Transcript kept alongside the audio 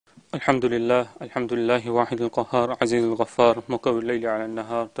الحمد لله واحد القهار عزيز الغفار مقوي الليل على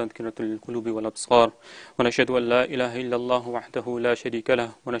النهار تذكرة للقلوب والأبصار ونشهد أن لا إله إلا الله وحده لا شريك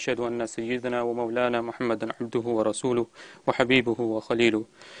له ونشهد أن سيدنا ومولانا محمدا عبده ورسوله وحبيبه وخليله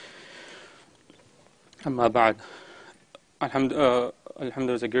أما بعد.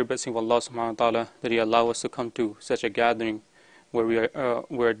 Alhamdulillah is a great blessing of Allah subhanahu wa ta'ala that He allowed us to come to such a gathering where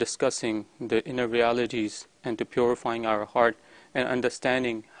we're discussing the inner realities and to purifying our heart and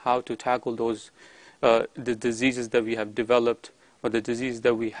understanding how to tackle those the diseases that we have developed, or the disease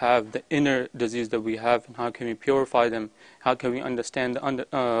that we have, the inner disease that we have, and how can we purify them, how can we understand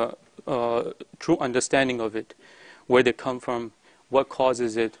the true understanding of it, where they come from, what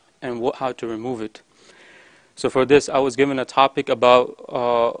causes it, and how to remove it. So for this, I was given a topic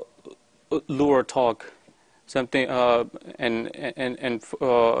about lure talk, something,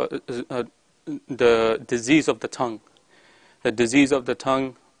 the disease of the tongue. The disease of the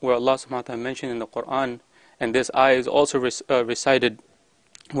tongue, where Allah subhanahu wa ta'ala mentioned in the Quran, and this ayah is also recited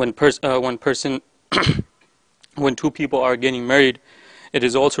when when two people are getting married. It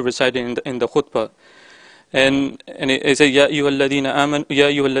is also recited in the khutbah. And it says, Ya ayyuhalladhina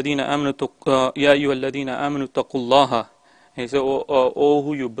amanu taqullaha. And he said, oh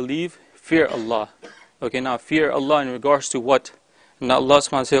who you believe, fear Allah. Okay, now fear Allah in regards to what? Now Allah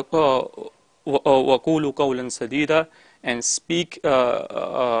subhanahu wa ta'ala said, وَقُولُوا قَوْلًا سَدِيدًا, and speak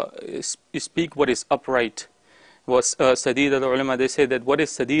what is upright. Was sadida, the ulama, they say that what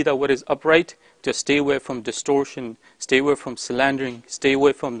is sadida, what is upright, to stay away from distortion, stay away from slandering, stay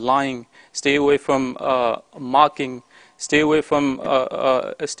away from lying, stay away from mocking, stay away from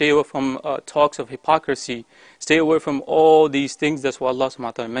talks of hypocrisy, stay away from all these things. That's what Allah subhanahu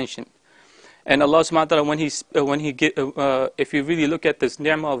wa ta'ala mentioned. And Allah subhanahu wa ta'ala, if you really look at this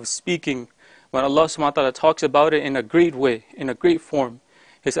ni'mah of speaking, when Allah subhanahu wa ta'ala talks about it in a great way, in a great form,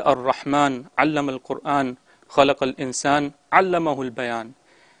 He said, Ar-Rahman, Allama al-Quran, Khalaqa al-Insan, Allamahu al-Bayan.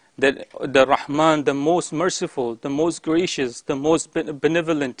 That the Rahman, the most merciful, the most gracious, the most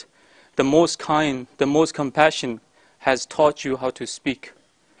benevolent, the most kind, the most compassionate, has taught you how to speak.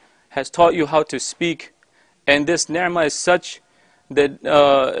 Has taught you how to speak. And this ni'mah is such that,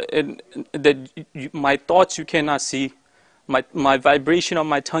 my thoughts you cannot see, my vibration of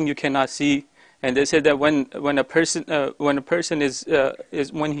my tongue you cannot see. And they said that when a person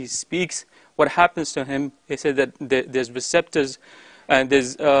is when he speaks, what happens to him? They said that there's receptors, and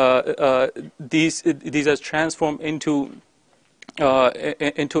there's these are transformed into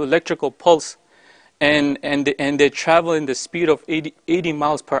electrical pulse, and they travel in the speed of 80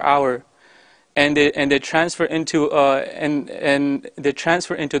 miles per hour, and they transfer into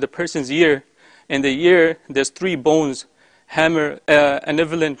the person's ear. In the ear, there's 3 bones: hammer,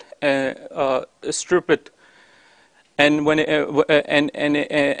 anivolent, strupet. And when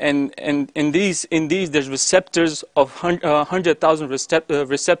in these there's receptors of 100,000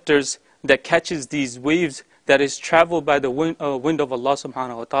 receptors that catches these waves that is traveled by the wind of Allah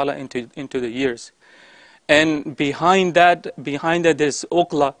subhanahu wa ta'ala into the ears. And behind that there's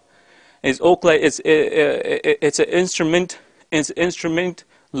Okla. It's an instrument. Its instrument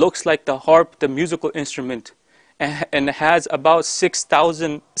looks like the harp, the musical instrument, and has about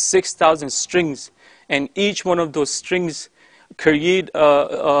 6,000 strings, and each one of those strings create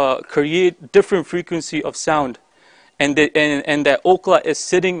different frequency of sound, and that okla is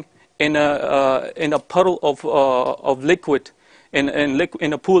sitting in a puddle of liquid,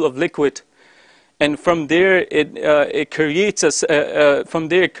 in a pool of liquid, and from there it creates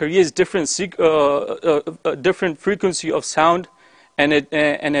different frequency of sound. And it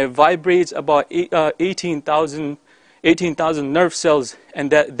vibrates about 18,000 nerve cells,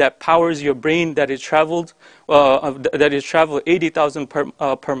 and that powers your brain. That is traveled 80,000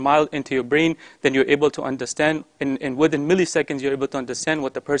 per mile into your brain. Then you're able to understand, and within milliseconds you're able to understand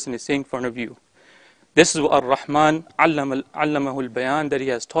what the person is saying in front of you. This is Ar-Rahman, Allamahu al-Bayan, that He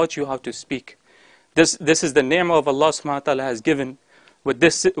has taught you how to speak. This is the ni'mah of Allah subhanahu wa ta'ala has given. With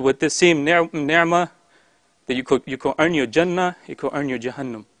this same ni'mah, that you could earn your Jannah, you could earn your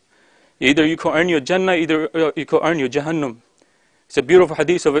Jahannam. Either you could earn your Jannah, either you could earn your Jahannam. It's a beautiful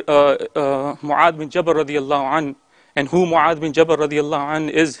hadith of Mu'adh bin Jabal radiallahu an. And who Mu'adh bin Jabal radiallahu an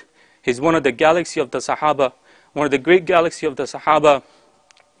is? He's one of the galaxy of the Sahaba, one of the great galaxy of the Sahaba,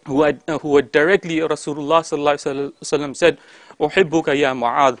 who had directly Rasulullah sallallahu alaihi wasallam said, "Uhibbuka ya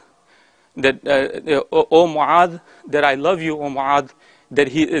Mu'adh," that O Mu'adh, that I love you, O Mu'adh. That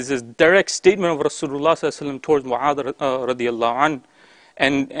he is a direct statement of Rasulullah sallallahu alaihi wasallam towards Mu'adh radiallahu an.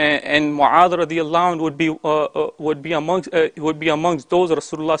 And Mu'adh radiallahu anhu would be amongst those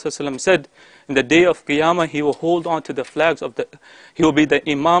Rasulullah sallallahu alaihi wasallam said, in the day of Qiyamah, he will hold on to the flags of he will be the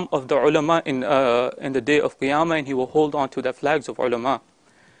Imam of the ulama in the day of Qiyamah, and he will hold on to the flags of ulama.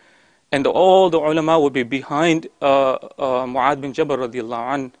 And all the ulama will be behind Mu'adh bin Jabal radiallahu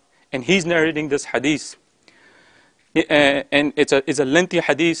anhu, and he's narrating this hadith. And it's a lengthy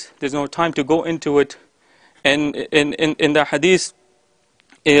hadith, there's no time to go into it. And in the hadith,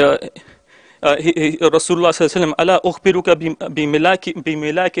 Rasulullah sallallahu alaihi wasallam, "Ala ukhbiruka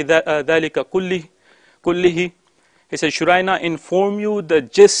bimilaki dhalika kullihi." He said, "Should I not inform you the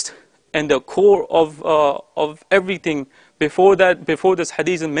gist and the core of everything?" Before this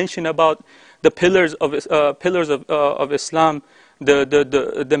hadith is mentioned about the pillars of Islam,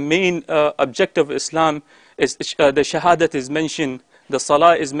 the main objective of Islam is the shahadat is mentioned, the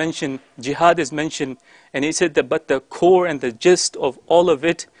salah is mentioned, jihad is mentioned, and he said that, but the core and the gist of all of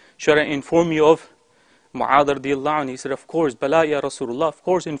it, should I inform you of? Mu'adh radiallahu anhu, he said, of course, Bala ya Rasulullah, of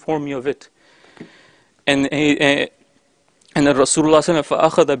course inform me of it. And then Rasulullah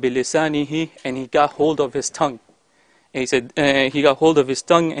فَأَخَذَ بِلِسَانِهِ, and he got hold of his tongue. And he said, he got hold of his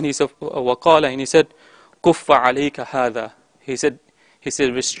tongue, and he said, وَقَالَ, and he said, كُفَّ عَلَيْكَ هَذَا. He said,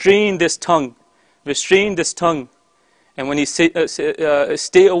 restrain this tongue, restrain this tongue. And when he said,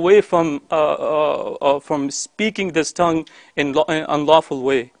 stay away from speaking this tongue in unlawful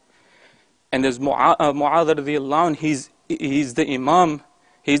way. And there's Mu'adh radiallahu anhu, he's the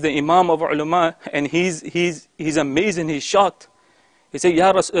Imam of ulama, and he's amazing, he's shocked. He said,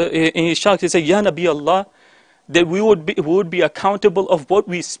 he's shocked, he said, Ya Nabi Allah, that we would be accountable of what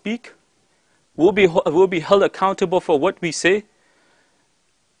we speak, we'll be held accountable for what we say.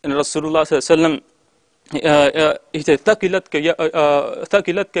 And Rasulullah sallallahu alaihi wasallam, he said, Thaqilatka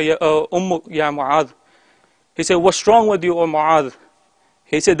ya ummuk ya Mu'adh. He said, what's wrong with you, O Mu'adh?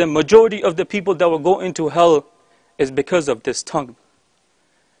 He said, the majority of the people that will go into hell is because of this tongue.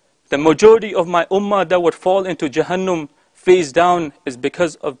 The majority of my ummah that would fall into Jahannam face down is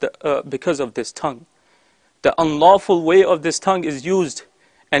because of this tongue. The unlawful way of this tongue is used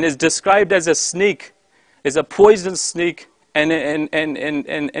and is described as a snake, is a poisonous snake. And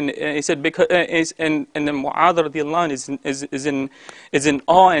he said, because and the Mu'adh radiallahu anhu is in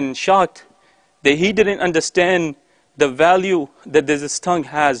awe and shocked that he didn't understand the value that this tongue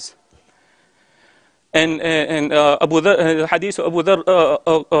has. And Abu Dhar, the hadith of Abu Dhar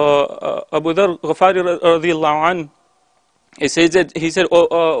Ghafari radiallahu anhu, he said,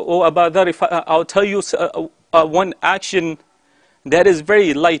 oh Abu Dhar, I'll tell you one action that is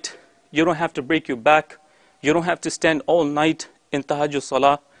very light. You don't have to break your back. You don't have to stand all night in tahajjud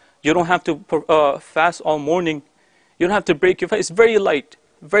salah. You don't have to fast all morning. You don't have to break your fast. It's very light,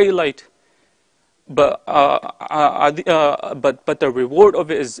 very light. But the reward of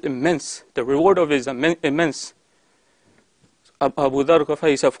it is immense. The reward of it is immense. Abu Dhar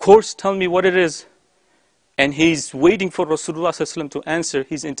Ghafari said, of course, tell me what it is. And he's waiting for Rasulullah sallallahu alaihi wasallam to answer.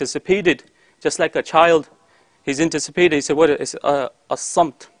 He's anticipated, just like a child. He's anticipated. He said, what is it? A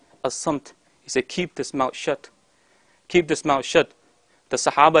samt. He said, keep this mouth shut. Keep this mouth shut. The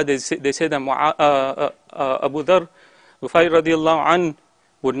Sahaba, they say that Abu Dhar Ghafari radiallahu anhu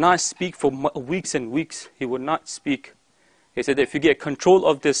would not speak for weeks and weeks. He would not speak. He said, if you get control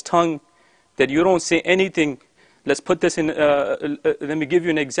of this tongue, that you don't say anything. Let's put this in, let me give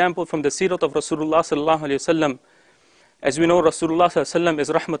you an example from the Sirat of Rasulullah sallallahu alayhi wasallam. As we know, Rasulullah sallallahu alayhi wasallam is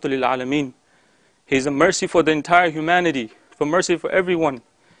rahmatul lil alameen. He is a mercy for the entire humanity, for mercy for everyone.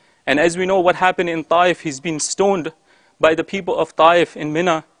 And as we know what happened in Taif, he's been stoned by the people of Taif in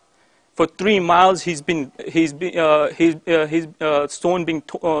Mina. For 3 miles, his stone being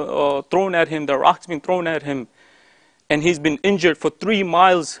thrown at him, the rocks being thrown at him, and he's been injured for 3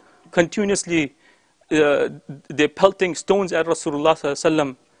 miles continuously. They're pelting stones at Rasulullah sallallahu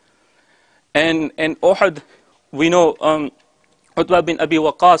alaihi wasallam. And Uhud, we know Utbah bin Abi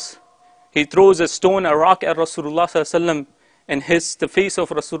Waqqas, he throws a stone, a rock at Rasulullah sallallahu alaihi wasallam, and hits the face of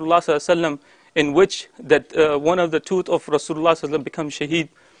Rasulullah sallallahu alaihi wasallam, in which that one of the tooth of Rasulullah sallallahu alaihi wasallam becomes shaheed.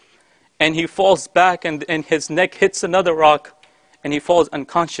 And he falls back, and his neck hits another rock, and he falls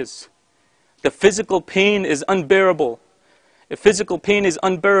unconscious. The physical pain is unbearable. The physical pain is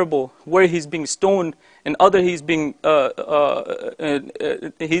unbearable, where he's being stoned, and he's been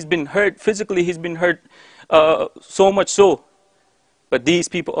hurt physically. He's been hurt so much so. But these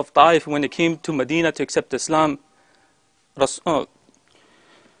people of Taif, when they came to Medina to accept Islam, Rasulullah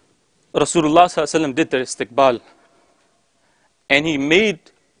sallallahu alaihi wasallam did their istiqbal, and he made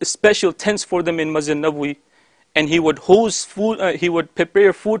special tents for them in Masjid Nabawi, and he would host food, he would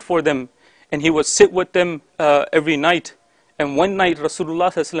prepare food for them, and he would sit with them every night And one night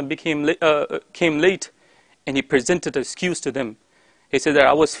Rasulullah came late, and he presented an excuse to them. He said that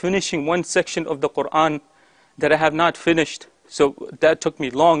I was finishing one section of the Quran that I have not finished, so that took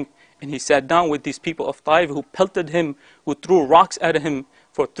me long. And he sat down with these people of Taif who pelted him, who threw rocks at him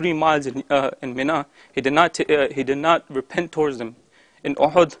for 3 miles in Mina. He did not repent towards them. In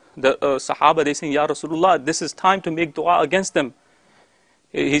Uhud, the Sahaba, they saying, Ya Rasulullah, this is time to make dua against them.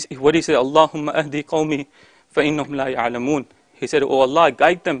 What he said, Allahumma ahdi qawmi fa innahum la ya'lamun. He said, oh Allah,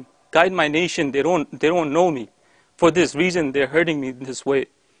 guide them, guide my nation. They don't know me. For this reason, they're hurting me this way.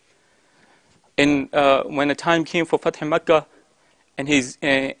 And when the time came for Fath Makkah, and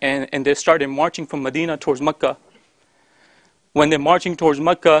they started marching from Medina towards Makkah. When they're marching towards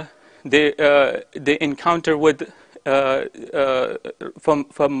Makkah, they encounter with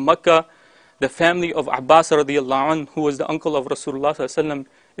from Makkah, the family of Abbas radiallahu anh, who was the uncle of Rasulullah sallallahu alaihi wasallam,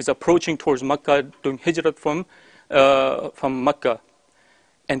 is approaching towards Makkah, doing hijrat from Makkah.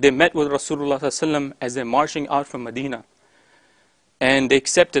 And they met with Rasulullah sallallahu alaihi wasallam as they're marching out from Medina. And they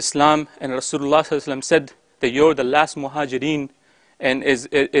accept Islam, and Rasulullah sallallahu alaihi wasallam said that you're the last muhajirin, and is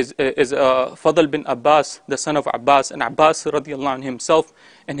Fadl bin Abbas, the son of Abbas, and Abbas radiallahu anh himself,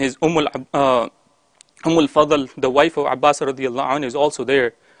 and his Ummul Fadl, the wife of Abbas radiallahu anh, is also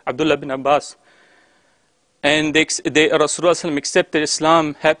there, Abdullah bin Abbas. And Rasulullah accepted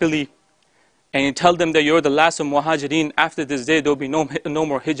Islam happily, and he told them that you're the last of muhajirin. After this day, there will be no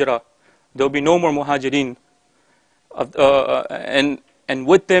more hijrah, there will be no more muhajirin. And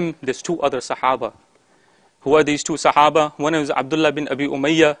with them, there's 2 other Sahaba. Who are these 2 Sahaba? One is Abdullah bin Abi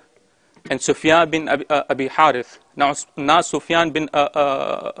Umayyah and Sufyan bin Abi Harith. Now, not Sufyan bin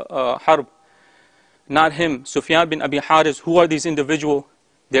Harb, not him. Sufyan bin Abi Harith. Who are these individuals?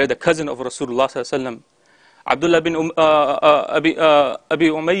 They're the cousin of Rasulullah sallallahu alaihi wasallam. Abdullah bin Abi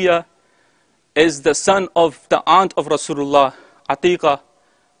Umayyah is the son of the aunt of Rasulullah, Atiqa,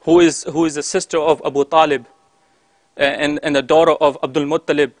 who is the sister of Abu Talib, and the daughter of Abdul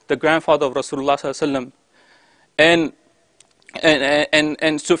Muttalib, the grandfather of Rasulullah sallallahu alaihi wasallam. And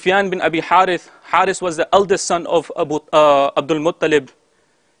Sufyan bin Abi Harith was the eldest son of Abdul Muttalib,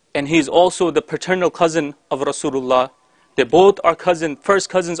 and he's also the paternal cousin of Rasulullah. They both are first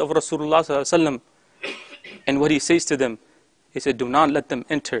cousins of Rasulullah sallallahu alaihi wasallam. And what he says to them, he said, do not let them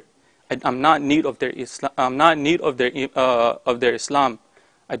enter. I'm not in need of their Islam. I'm not in need of their Islam.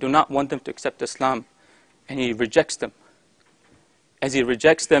 I do not want them to accept Islam. And he rejects them. As he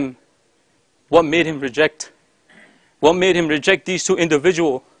rejects them, what made him reject? What made him reject these 2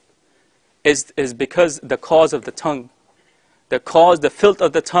 individuals is because the cause of the tongue. The filth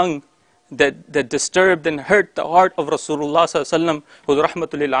of the tongue that disturbed and hurt the heart of Rasulullah sallallahu alaihi wasallam, who was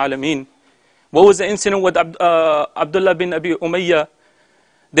rahmatul lil alameen. What was the incident with Abdullah bin Abi Umayyah?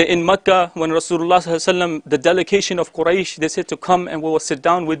 That in Makkah, when Rasulullah sallallahu alaihi wasallam, the delegation of Quraysh, they said to come and we will sit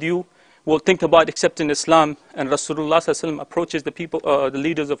down with you. We'll think about accepting Islam. And Rasulullah sallallahu alaihi wasallam approaches the people, the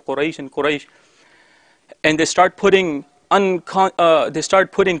leaders of Quraysh, and they start putting, and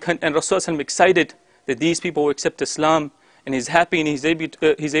Rasulullah excited that these people will accept Islam, and he's happy and he's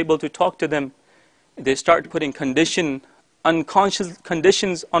able to talk to them. They start putting unconscious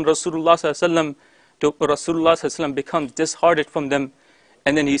conditions on Rasulullah sallallahu alaihi wasallam. Rasulullah sallallahu alaihi wasallam becomes disheartened from them,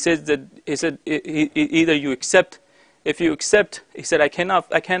 and then he said, either you accept. If you accept, he said, I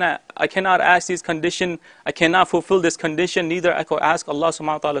cannot ask these conditions. I cannot fulfill this condition. Neither I could ask Allah subhanahu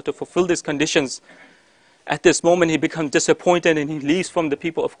wa ta'ala to fulfill these conditions. At this moment, he becomes disappointed and he leaves from the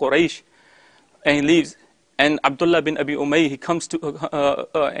people of Quraysh. And he leaves. And Abdullah bin Abi Umayyah, he comes to,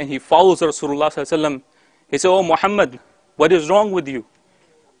 and he follows Rasulullah sallallahu alaihi wasallam. He said, oh Muhammad, what is wrong with you?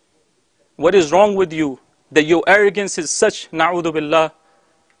 What is wrong with you? That your arrogance is such, na'udhu billah,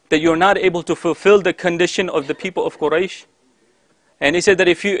 that you're not able to fulfill the condition of the people of Quraysh. And he said that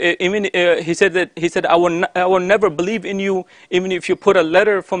he said I will never believe in you, even if you put a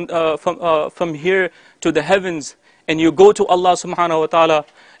letter from here to the heavens, and you go to Allah subhanahu wa ta'ala,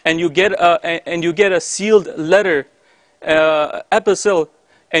 and you get a sealed letter, epistle,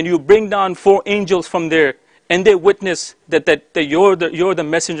 and you bring down 4 angels from there, and they witness that you're the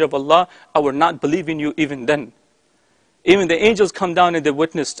messenger of Allah. I will not believe in you even then. Even the angels come down and they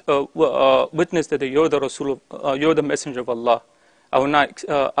witness that you're the Rasul, you're the messenger of Allah. I will not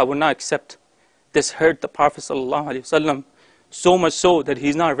accept. This hurt the Prophet sallallahu alaihi wasallam so much so that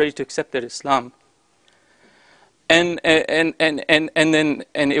he's not ready to accept that Islam. And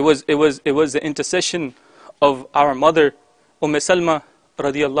it was the intercession of our mother Salma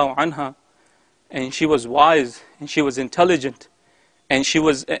radiallahu anha, and she was wise and she was intelligent. And she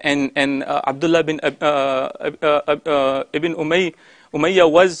was, and Abdullah bin Ibn Umayyah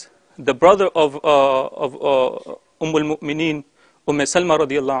was the brother of al-Mu'mineen, Salma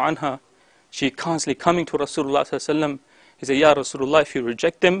radiallahu anha, she constantly coming to Rasulullah sallallahu alaihi wasallam. He said, Ya Rasulullah, if you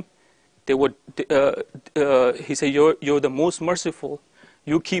reject them, they would, he said, you're the most merciful.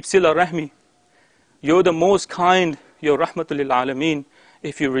 You keep sila rahmi. You're the most kind. You're rahmatul lil alameen.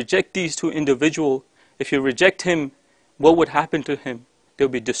 If you reject these two individuals, if you reject him, what would happen to him? They'll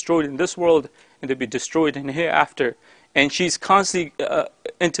be destroyed in this world and they'll be destroyed in hereafter. And she's constantly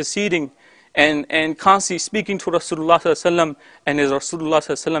interceding and constantly speaking to Rasulullah sallallahu alaihi wasallam. And as Rasulullah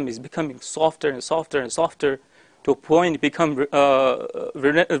sallallahu alaihi wasallam is becoming softer and softer and softer, to a point become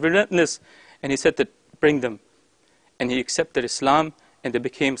relentless. And he said that bring them. And he accepted Islam, and they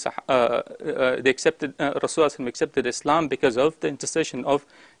became they accepted Rasulullah accepted Islam because of the intercession of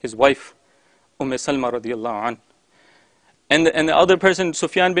his wife Salma radiallahu anh. And the other person,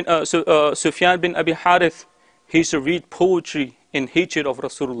 Sufyan bin Abi Harith, he used to read poetry in hatred of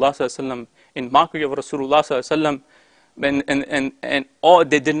Rasulullah sallallahu alaihi wasallam, in mockery of Rasulullah sallallahu alaihi wasallam, and all,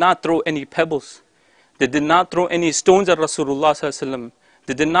 they did not throw any pebbles. They did not throw any stones at Rasulullah sallallahu alaihi wasallam.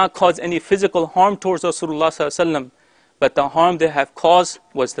 They did not cause any physical harm towards Rasulullah sallallahu alaihi wasallam. But the harm they have caused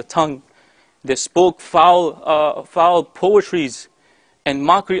was the tongue. They spoke foul poetries and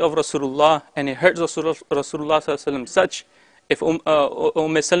mockery of Rasulullah, and it hurt Rasulullah sallallahu alaihi wasallam such. If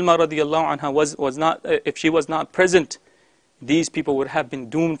Salma radiallahu anha was not, if she was not present, these people would have been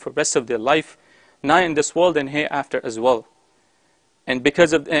doomed for the rest of their life, not in this world and hereafter as well. And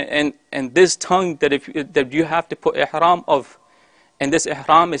because of and this tongue that you have to put ihram of, and this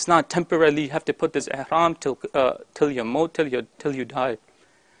ihram is not temporarily. You have to put this ihram till you maut, till you die.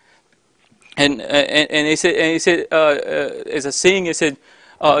 And he said as a saying, he said,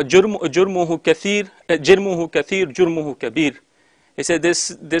 jurmuhu kathir, jurmuhu kabir. He said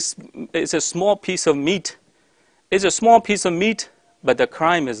this is a small piece of meat. It's a small piece of meat, but the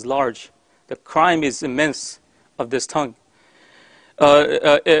crime is large. The crime is immense of this tongue.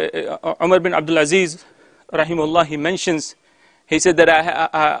 Umar bin Abdul Aziz, rahimahullah, he mentions, he said that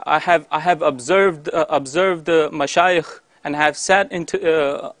I have observed the mashayikh, and have sat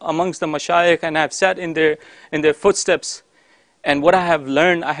amongst the mashayikh, and have sat in their footsteps. And what I have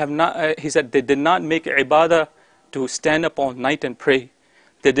learned, I have not. He said they did not make ibadah to stand up all night and pray.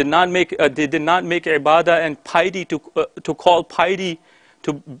 They did not make ibadah and piety to call piety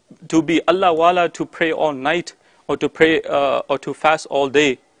to be Allah wala, to pray all night, or to pray or to fast all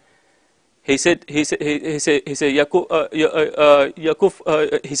day. He said he said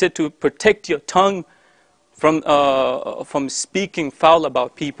to protect your tongue from speaking foul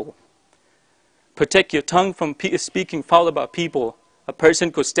about people. Protect your tongue from speaking foul about people. A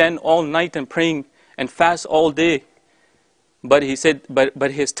person could stand all night and praying and fast all day, but he said,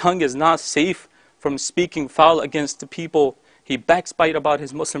 but his tongue is not safe from speaking foul against the people. He backbite about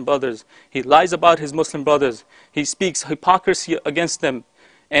his Muslim brothers. He lies about his Muslim brothers. He speaks hypocrisy against them,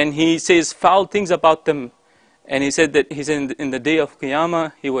 and he says foul things about them. And he said that in the day of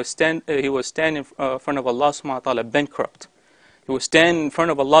Qiyamah, he will stand in front of Allah subhanahu wa ta'ala bankrupt. He will stand in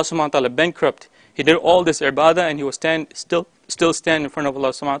front of Allah subhanahu wa ta'ala bankrupt. He did all this ibadah, and he will still stand in front of Allah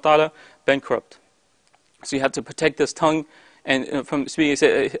subhanahu wa ta'ala bankrupt. So you have to protect this tongue. And from speaking, he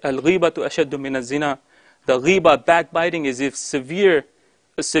said, Al-ghibatu ashaddu min az-zina. The ghiba, backbiting, is severe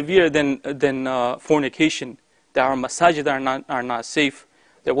than fornication. That our masajid are not safe.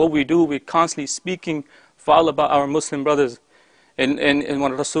 That what we do, we're constantly speaking foul about our Muslim brothers. And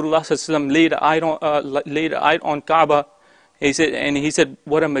when Rasulullah laid an eye on Kaaba, he said,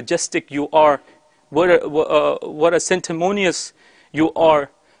 what a majestic you are, what a sanctimonious you are,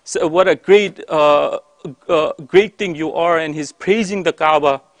 so what a great thing you are. And he's praising the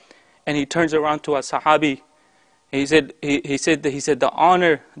Kaaba, and he turns around to a Sahabi. He said the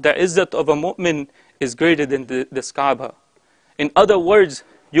honor, the izzat of a mu'min is greater than this Kaaba. In other words,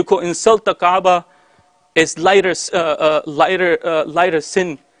 you could insult the Kaaba. It's lighter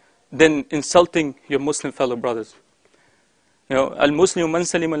sin than insulting your Muslim fellow brothers. You know, al-Muslimu man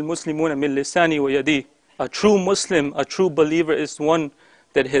salim al-Muslimuna min lisani wa yadi. A true Muslim, a true believer is one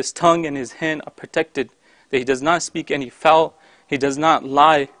that his tongue and his hand are protected. That he does not speak any foul, he does not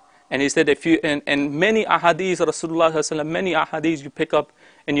lie. And he said, and many ahadith, Rasulullah, many ahadith you pick up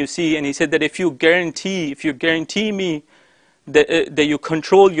and you see, and he said that if you guarantee me that you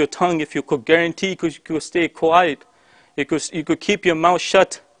control your tongue, if you could guarantee, you could stay quiet, you could keep your mouth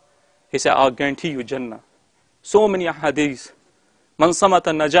shut, he said, I'll guarantee you Jannah. So many ahadith. Man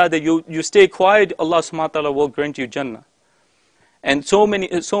samata najada, you stay quiet, Allah subhanahu wa ta'ala will grant you Jannah. And so many,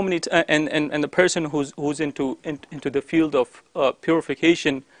 and the person who's into the field of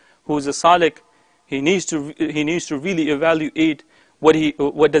purification, who's a salik, he needs to really evaluate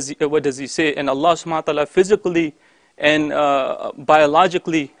what does he say. And Allah subhanahu wa ta'ala physically and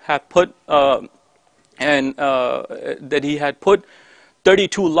biologically have put, that he had put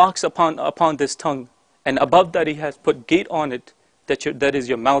 32 locks upon this tongue, and above that he has put gate on it, that is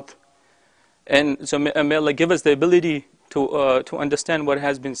your mouth. And so may Allah give us the ability to understand what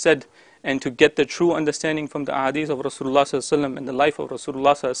has been said, and to get the true understanding from the hadith of Rasulullah sallallahu alaihi wasallam and the life of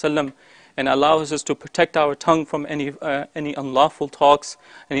Rasulullah sallallahu alaihi wasallam, and allow us to protect our tongue from any unlawful talks,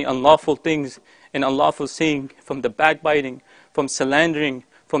 any unlawful things, and unlawful saying, from the backbiting, from slandering,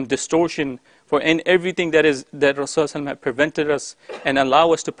 from distortion, for everything that Rasulullah had prevented us, and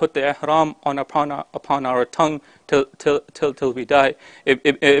allow us to put the ihram upon our tongue till we die.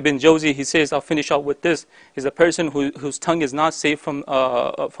 Ibn Jawzi, he says, I'll finish out with this, is a person whose tongue is not safe from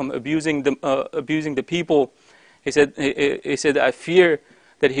abusing the people. He said, I fear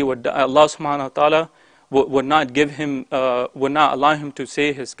that Allah subhanahu wa ta'ala would not allow him to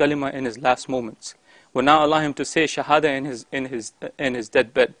say his kalima in his last moments, would not allow him to say shahada in his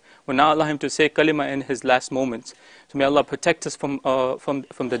deathbed, would not allow him to say kalima in his last moments. So may Allah protect us from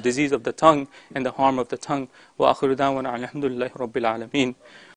the disease of the tongue and the harm of the tongue. Wa akhiru da'wana alhamdulillahi rabbil alameen.